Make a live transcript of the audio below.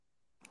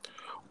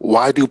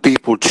Why do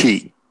people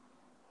cheat?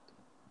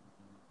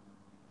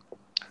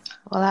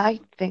 Well,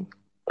 I think,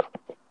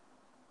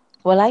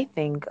 well, I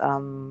think,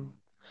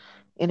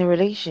 in a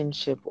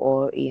relationship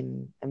or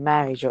in a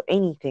marriage or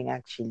anything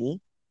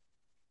actually,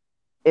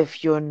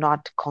 if you're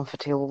not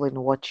comfortable in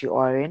what you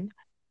are in,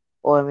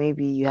 or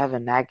maybe you have a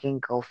nagging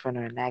girlfriend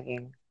or a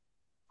nagging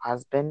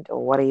husband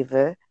or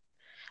whatever,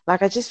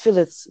 like I just feel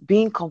it's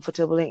being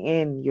comfortable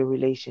in your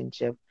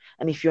relationship.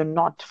 And if you're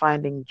not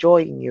finding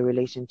joy in your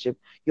relationship,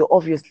 you're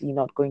obviously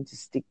not going to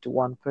stick to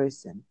one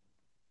person.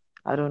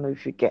 I don't know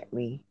if you get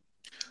me.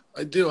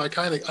 I do. I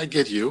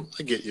get you.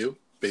 I get you.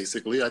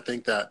 Basically, I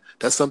think that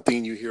that's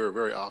something you hear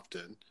very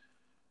often.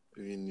 I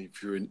mean,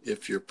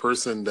 if your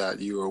person that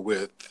you are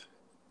with,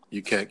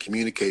 you can't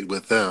communicate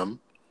with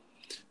them,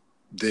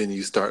 then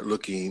you start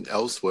looking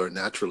elsewhere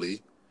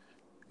naturally.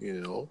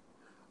 You know,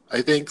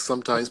 I think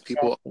sometimes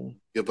people Exactly.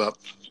 give up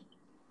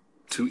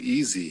too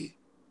easy.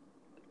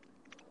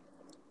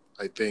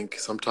 I think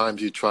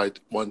sometimes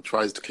one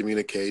tries to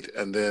communicate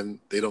and then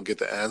they don't get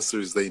the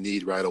answers they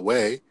need right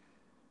away,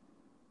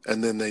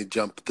 and then they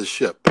jump the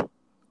ship.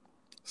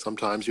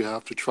 Sometimes you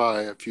have to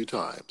try a few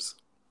times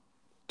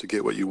to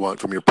get what you want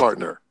from your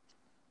partner.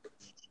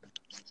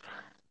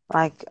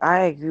 Like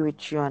I agree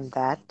with you on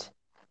that.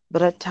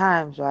 But at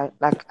times, right,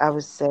 like I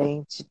was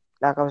telling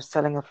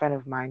a friend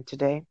of mine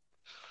today,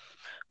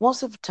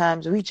 most of the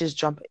times we just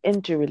jump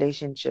into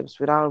relationships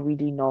without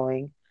really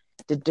knowing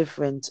the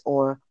difference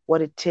or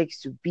what it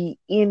takes to be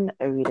in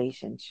a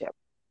relationship,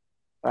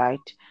 right?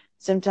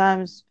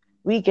 Sometimes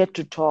we get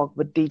to talk,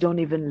 but they don't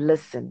even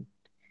listen.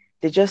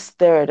 They just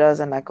stare at us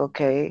and like,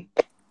 okay,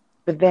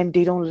 but then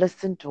they don't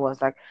listen to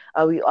us. Like,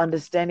 are we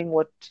understanding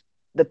what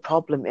the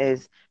problem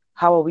is?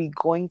 How are we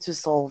going to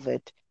solve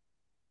it?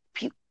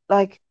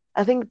 Like,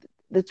 I think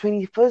the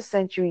 21st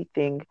century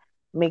thing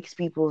makes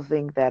people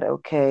think that,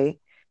 okay,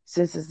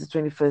 since it's the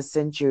 21st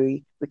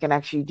century, we can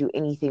actually do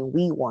anything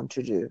we want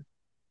to do.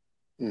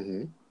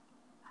 Hmm.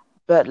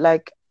 But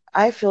like,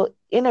 I feel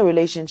in a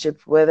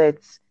relationship, whether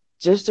it's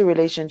just a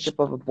relationship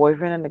of a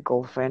boyfriend and a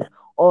girlfriend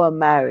or a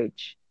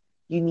marriage,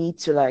 you need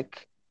to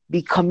like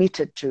be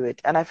committed to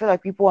it. And I feel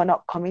like people are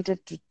not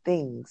committed to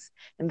things.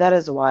 And that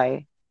is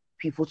why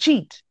people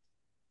cheat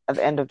at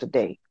the end of the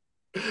day.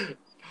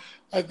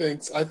 I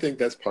think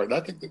that's part.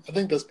 I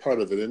think that's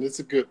part of it, and it's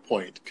a good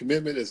point.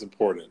 Commitment is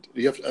important.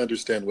 You have to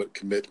understand what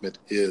commitment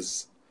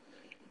is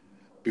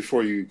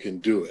before you can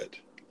do it.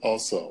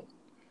 Also,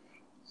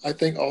 I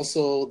think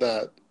also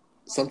that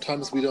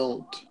sometimes we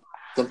don't.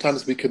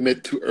 Sometimes we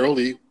commit too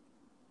early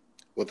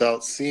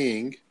without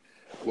seeing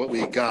what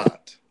we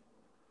got.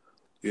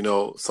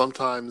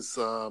 Sometimes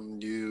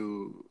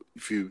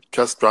if you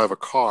just drive a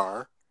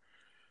car,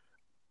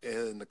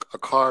 and a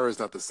car is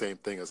not the same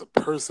thing as a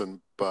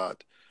person,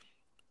 but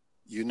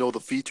you know the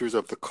features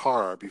of the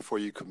car before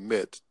you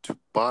commit to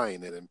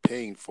buying it and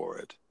paying for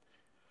it.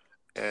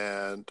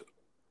 And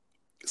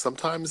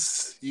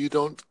sometimes you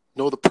don't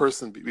know the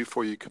person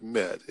before you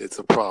commit. It's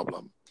a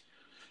problem.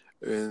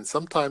 And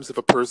sometimes if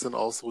a person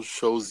also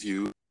shows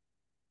you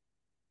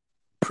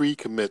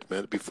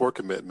pre-commitment, before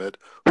commitment,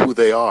 who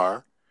they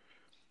are,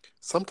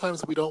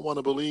 sometimes we don't want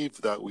to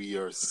believe that we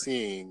are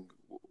seeing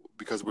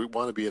because we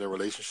want to be in a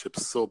relationship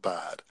so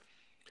bad.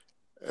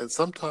 And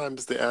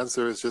sometimes the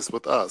answer is just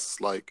with us.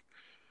 Like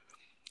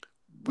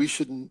we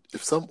shouldn't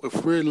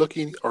if we're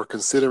looking or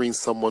considering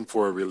someone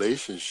for a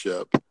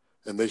relationship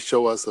and they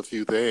show us a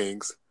few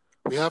things,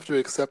 we have to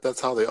accept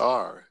that's how they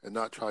are and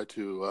not try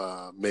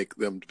to make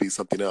them be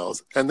something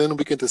else, and then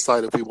we can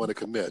decide if we want to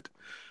commit.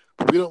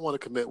 But we don't want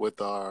to commit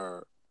with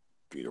our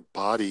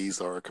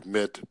bodies or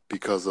commit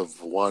because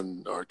of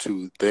one or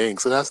two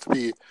things. It has to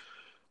be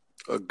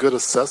a good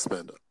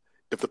assessment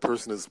if the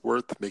person is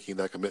worth making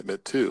that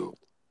commitment to.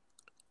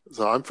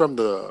 So I'm from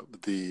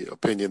the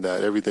opinion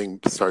that everything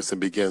starts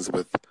and begins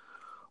with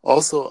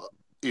also,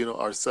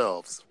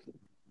 ourselves,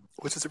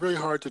 which is very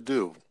hard to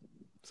do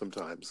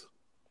sometimes.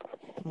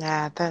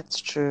 Yeah,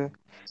 that's true.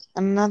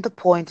 Another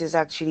point is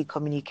actually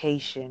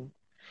communication.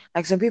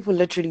 Like some people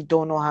literally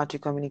don't know how to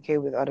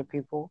communicate with other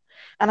people.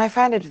 And I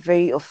find it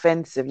very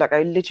offensive. Like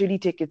I literally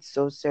take it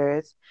so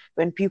serious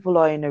when people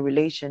are in a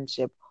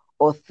relationship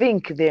or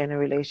think they're in a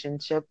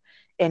relationship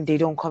and they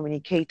don't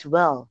communicate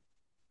well.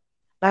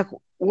 Like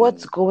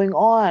what's Mm. going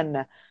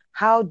on?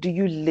 How do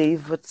you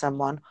live with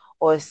someone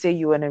or say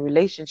you're in a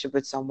relationship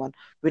with someone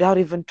without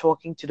even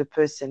talking to the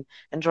person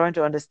and trying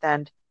to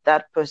understand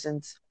that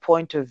person's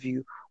point of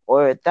view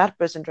or that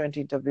person trying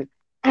to interview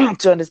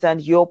to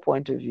understand your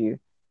point of view?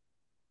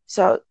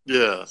 So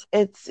Yeah,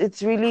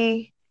 it's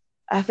really,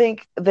 I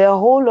think there are a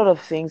whole lot of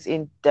things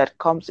in that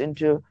comes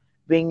into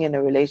being in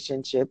a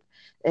relationship,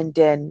 and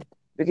then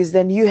because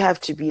then you have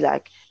to be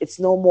like it's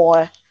no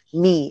more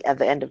me at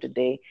the end of the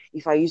day.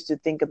 If I used to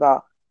think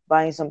about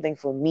buying something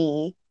for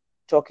me,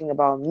 talking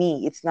about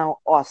me, it's now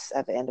us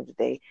at the end of the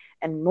day,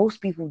 and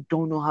most people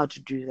don't know how to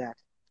do that,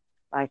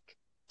 like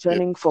yeah.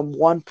 turning from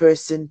one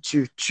person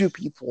to two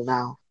people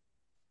now.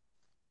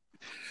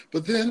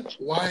 But then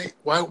why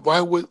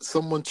would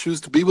someone choose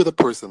to be with a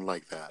person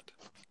like that?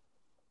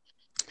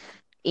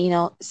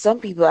 Some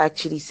people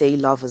actually say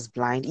love is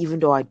blind, even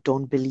though I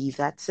don't believe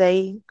that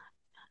saying.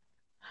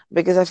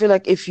 Because I feel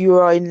like if you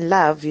are in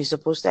love, you're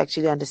supposed to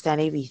actually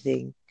understand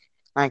everything,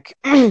 like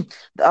the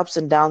ups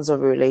and downs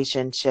of a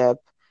relationship,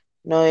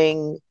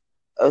 knowing,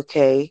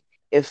 okay,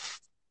 if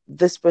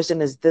this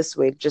person is this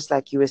way, just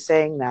like you were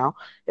saying now,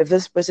 if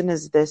this person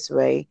is this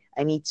way,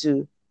 I need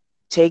to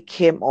take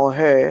him or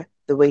her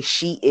the way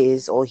she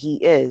is or he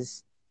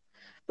is.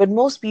 But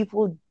most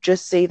people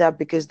just say that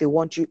because they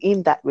want you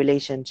in that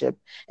relationship.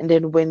 And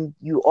then when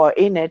you are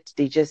in it,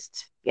 they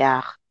just,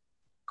 yeah,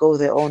 go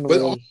their own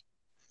But way.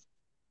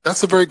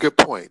 that's a very good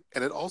point,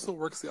 and it also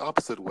works the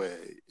opposite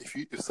way.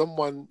 If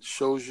someone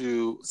shows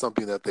you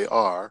something that they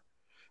are,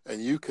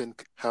 and you can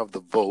have the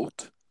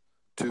vote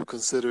to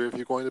consider if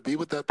you're going to be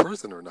with that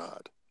person or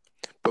not.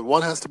 But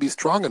one has to be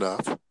strong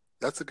enough.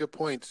 That's a good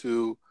point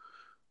to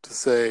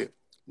say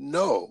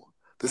no.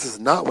 This is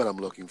not what I'm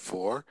looking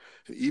for.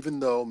 And even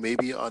though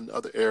maybe on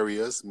other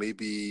areas,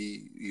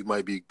 maybe you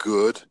might be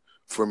good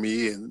for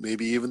me, and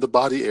maybe even the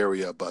body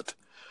area, but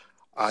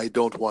I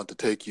don't want to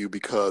take you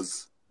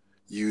because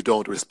you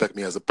don't respect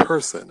me as a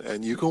person.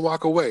 And you can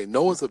walk away.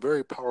 No is a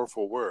very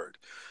powerful word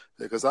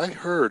because I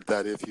heard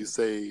that if you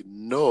say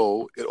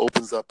no, it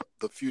opens up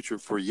the future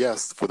for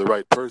yes for the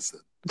right person.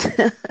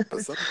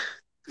 But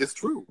it's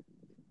true.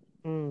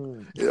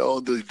 Mm,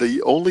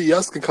 The only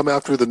yes can come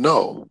after the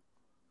no.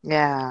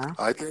 yeah.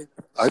 I think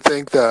I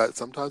think that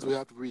sometimes we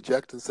have to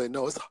reject and say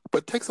no.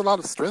 But it takes a lot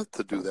of strength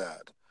to do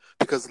that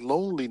because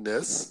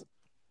loneliness,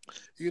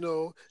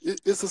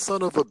 it's a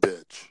son of a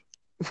bitch.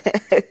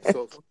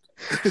 So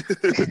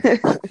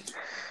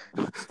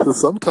so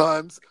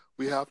sometimes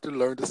we have to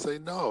learn to say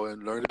no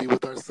and learn to be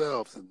with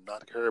ourselves and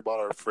not care about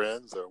our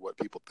friends or what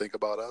people think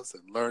about us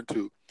and learn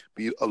to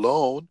be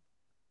alone.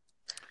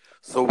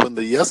 So when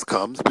the yes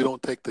comes,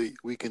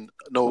 we can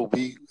know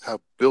we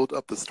have built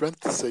up the strength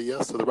to say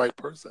yes to the right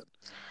person.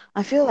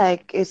 I feel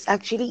like it's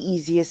actually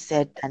easier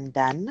said than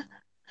done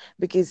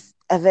because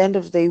at the end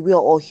of the day, we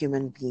are all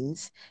human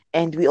beings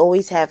and we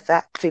always have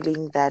that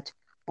feeling that,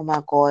 oh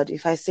my God,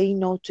 if I say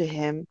no to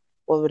him,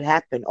 what would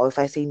happen? Or if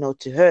I say no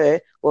to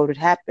her, what would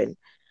happen?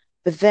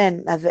 But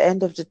then at the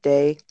end of the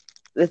day,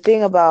 the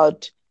thing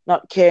about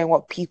not caring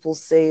what people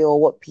say or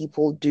what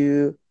people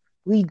do,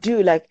 we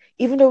do like,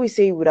 even though we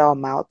say it with our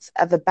mouths,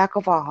 at the back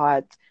of our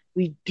hearts,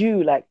 we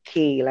do like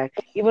care. Like,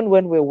 even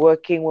when we're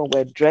working, when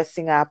we're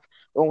dressing up,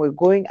 when we're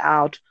going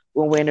out,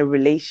 when we're in a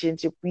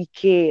relationship, we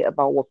care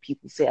about what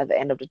people say at the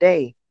end of the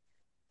day.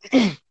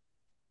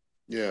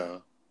 Yeah.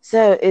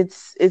 So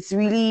it's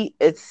really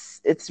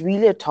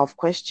a tough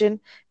question,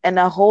 and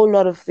a whole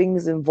lot of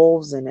things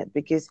involves in it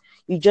because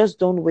you just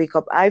don't wake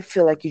up. I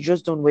feel like you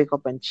just don't wake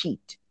up and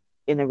cheat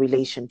in a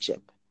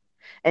relationship.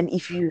 And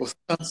if you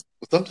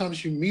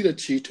Sometimes you meet a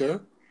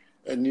cheater,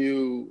 and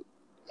you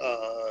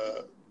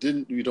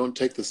don't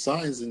take the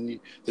signs, and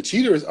the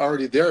cheater is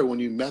already there when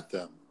you met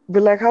them.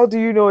 but like, how do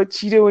you know a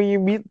cheater when you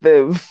meet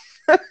them?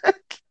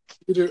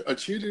 A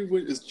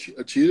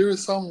cheater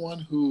is someone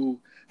who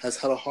has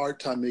had a hard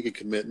time making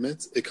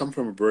commitments. It comes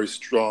from a very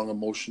strong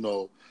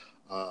emotional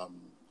um,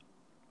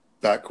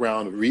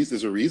 background.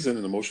 There's a reason,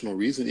 an emotional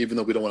reason, even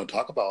though we don't want to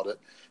talk about it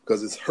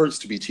because it hurts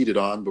to be cheated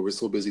on, but we're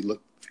so busy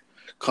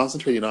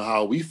concentrating on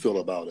how we feel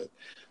about it.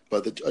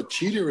 But a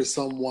cheater is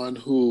someone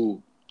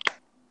who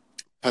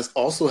has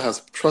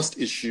trust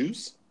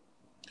issues.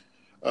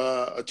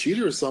 A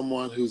cheater is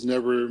someone who's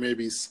never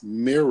maybe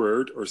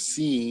mirrored or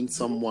seen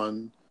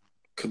someone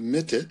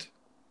committed.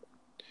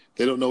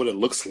 They don't know what it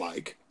looks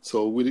like.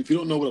 So if you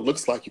don't know what it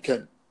looks like, you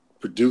can't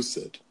produce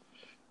it.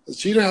 A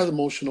cheater has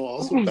emotional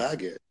also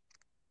baggage.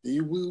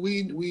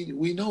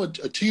 We know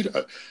a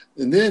cheater,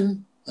 and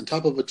then on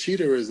top of a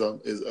cheater is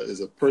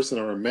a person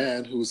or a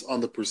man who's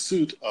on the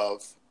pursuit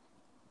of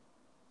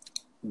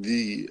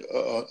the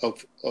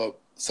of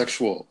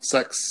sexual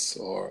sex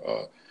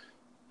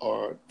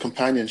or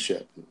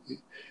companionship,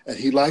 and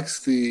he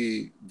likes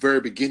the very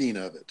beginning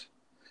of it,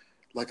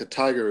 like a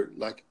tiger,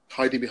 like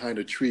hiding behind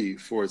a tree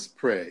for its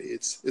prey.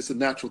 It's a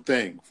natural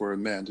thing for a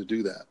man to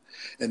do that,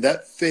 and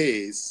that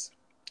phase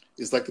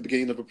is like the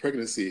beginning of a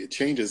pregnancy. It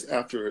changes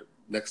after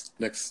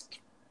next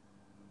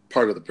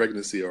part of the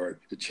pregnancy, or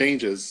it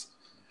changes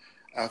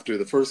after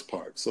the first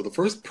part. So the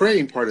first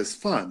praying part is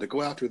fun. To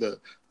go after the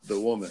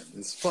woman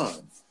is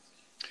fun,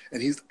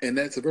 and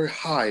that's a very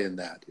high in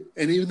that,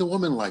 and even the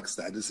woman likes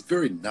that. It's a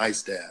very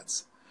nice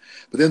dance.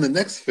 But then the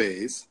next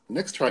phase, the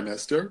next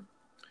trimester,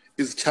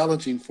 is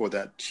challenging for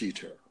that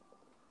cheater,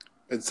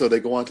 and so they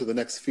go on to the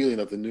next feeling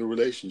of the new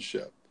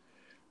relationship.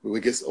 When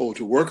it gets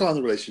to work on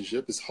the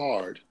relationship is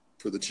hard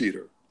for the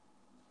cheater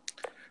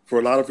for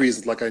a lot of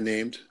reasons, like I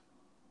named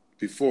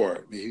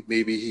before.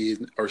 Maybe he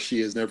or she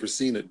has never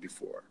seen it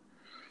before.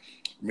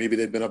 Maybe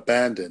they've been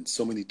abandoned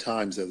so many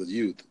times as a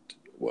youth.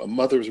 Well, a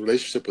mother's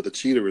relationship with a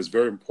cheater is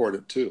very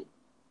important too.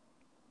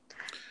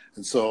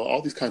 And so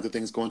all these kinds of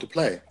things go into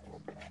play.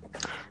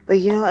 But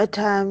at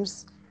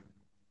times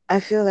I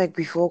feel like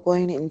before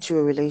going into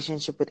a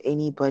relationship with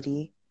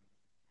anybody,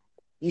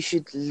 you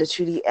should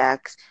literally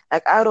ask.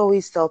 Like I'd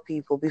always tell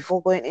people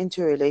before going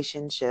into a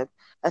relationship,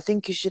 I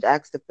think you should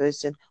ask the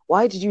person,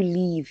 why did you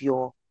leave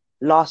your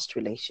last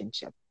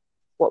relationship?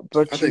 What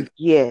I brought you think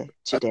here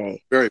that's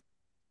today? very.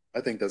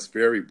 I think that's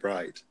very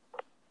bright.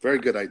 Very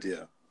good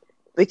idea.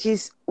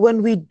 Because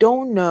when we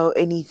don't know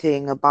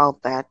anything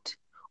about that,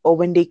 or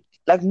when they,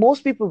 like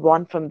most people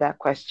run from that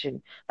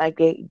question, like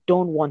they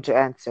don't want to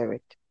answer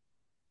it.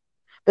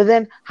 But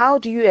then how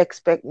do you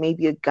expect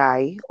maybe a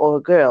guy or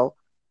a girl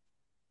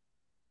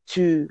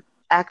to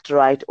act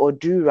right or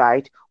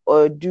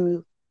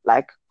do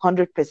like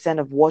 100%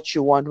 of what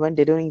you want when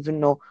they don't even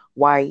know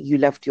why you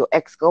left your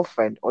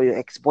ex-girlfriend or your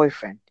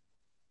ex-boyfriend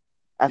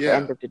at the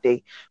end Yeah. of the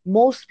day?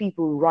 Most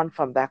people run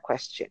from that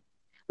question.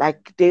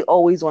 Like they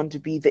always want to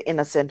be the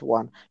innocent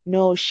one.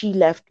 No, she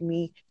left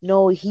me.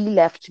 No, he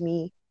left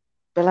me.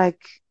 But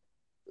like,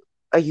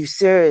 are you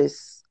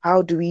serious?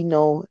 How do we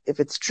know if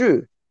it's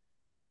true?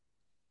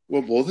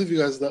 Well, both of you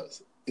guys, that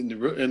in the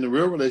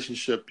real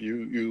relationship,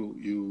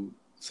 you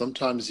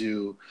sometimes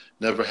you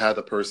never had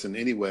the person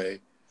anyway.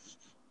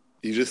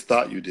 You just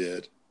thought you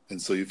did,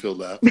 and so you feel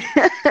left.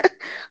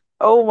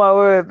 Oh my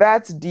word,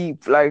 that's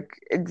deep. Like,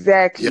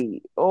 Yeah.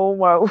 exactly. Oh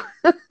my.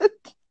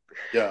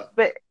 Yeah.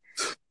 But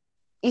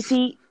you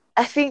see,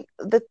 I think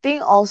the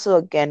thing also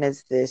again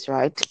is this,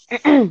 right?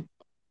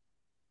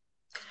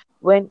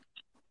 When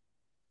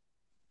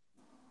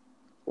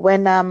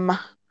when um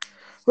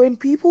when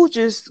people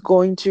just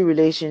go into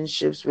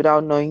relationships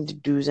without knowing the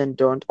do's and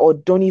don'ts, or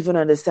don't even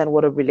understand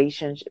what a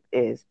relationship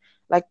is.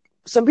 Like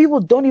some people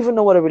don't even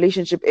know what a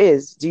relationship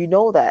is. Do you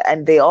know that?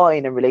 And they are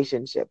in a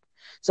relationship.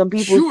 Some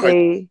people Sure.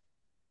 say,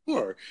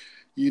 Sure.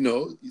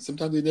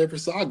 Sometimes you never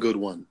saw a good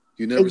one.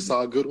 You never "Ex-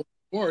 saw a good one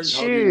before.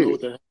 How do you know true.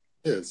 what the hell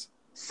it is?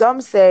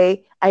 Some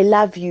say, I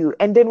love you.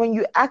 And then when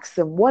you ask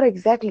them what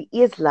exactly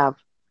is love,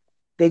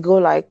 they go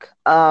like,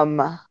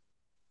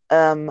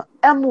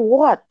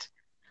 what?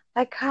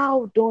 Like,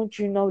 how don't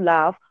you know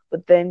love?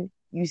 But then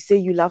you say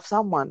you love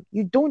someone.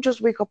 You don't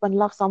just wake up and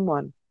love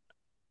someone.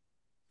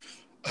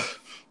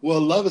 Well,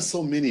 love is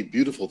so many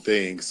beautiful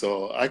things.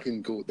 So I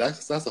can go.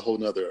 That's a whole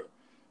nother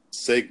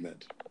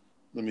segment.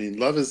 I mean,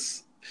 love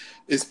is.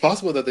 It's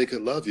possible that they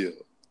could love you.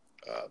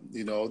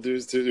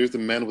 There's a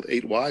man with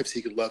 8 wives.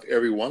 He could love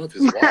every one of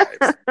his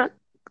wives.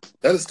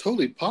 That is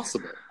totally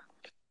possible.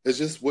 It's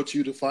just what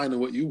you define and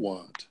what you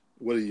want.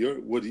 What do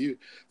you?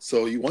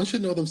 So you one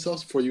should know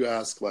themselves before you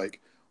ask like,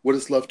 what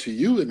is love to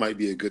you? It might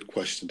be a good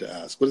question to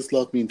ask. What does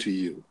love mean to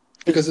you?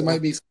 Because it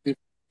might Exactly. be,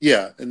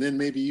 yeah, and then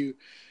maybe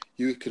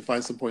you can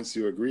find some points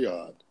you agree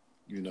on.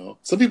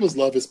 Some people's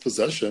love is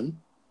possession.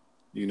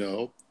 You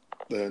know,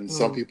 and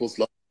some Hmm. people's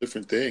love is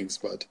different things.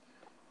 But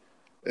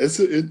it's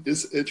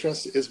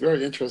interesting. It's a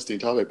very interesting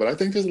topic. But I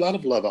think there's a lot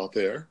of love out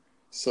there.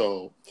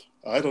 So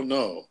I don't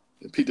know.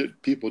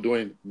 People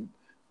doing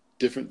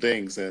different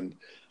things, and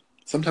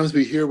sometimes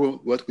we hear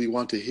what we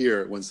want to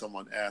hear when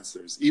someone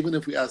answers. Even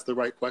if we ask the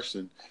right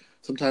question,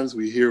 sometimes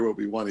we hear what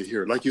we want to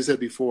hear. Like you said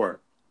before,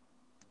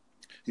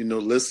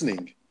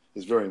 listening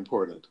is very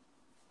important.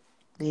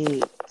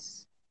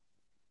 Yes.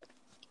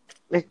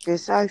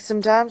 Because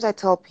sometimes I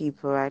tell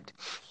people, right,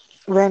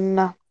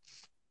 when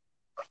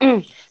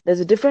there's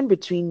a difference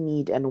between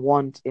need and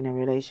want in a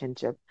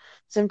relationship.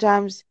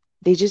 Sometimes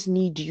they just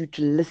need you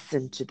to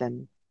listen to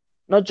them,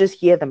 not just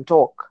hear them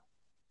talk.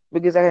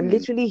 Because I can Mm.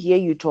 literally hear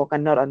you talk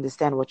and not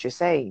understand what you're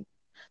saying.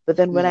 But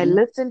then when I Hmm.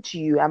 listen to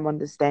you, I'm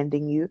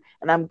understanding you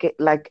and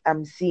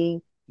I'm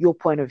seeing your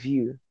point of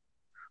view.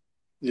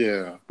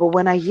 Yeah. But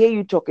when I hear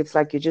you talk, it's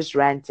like you're just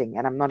ranting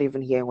and I'm not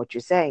even hearing what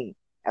you're saying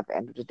at the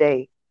end of the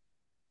day.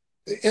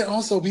 And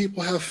also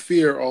people have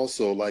fear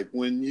also. Like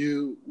when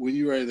you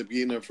are in the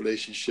beginning of a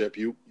relationship,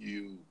 you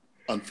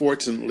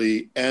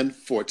unfortunately and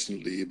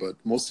fortunately, but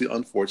mostly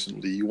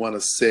unfortunately, you want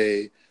to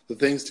say the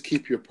things to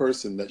keep your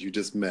person that you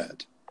just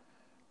met.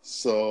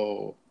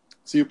 So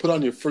so you put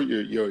on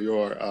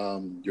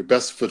your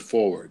best foot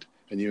forward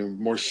and you're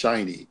more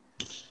shiny.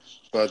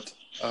 But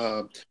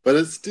but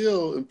it's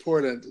still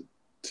important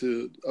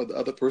to the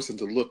other person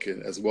to look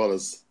in as well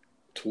as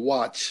to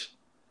watch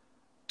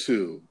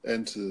too,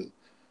 and to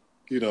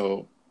you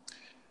know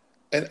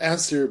and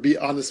answer. Be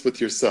honest with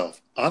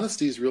yourself.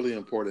 Honesty is really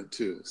important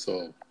too.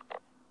 So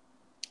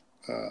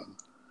um,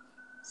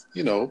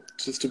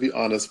 just to be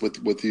honest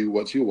with you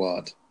what you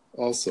want.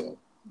 Also,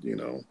 you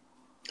know,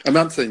 I'm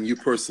not saying you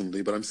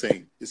personally, but I'm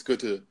saying it's good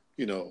to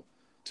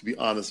be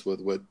honest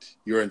with what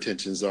your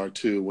intentions are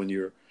too when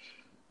you're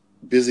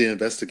busy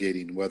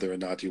investigating whether or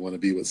not you want to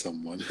be with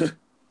someone.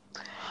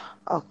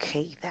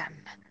 Okay, then.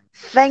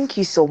 Thank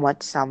you so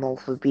much, Samuel,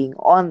 for being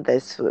on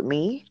this with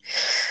me.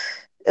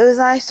 It was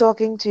nice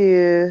talking to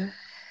you.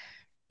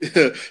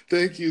 Yeah,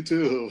 thank you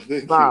too.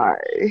 Thank you.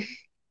 Bye.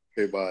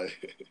 Okay, bye.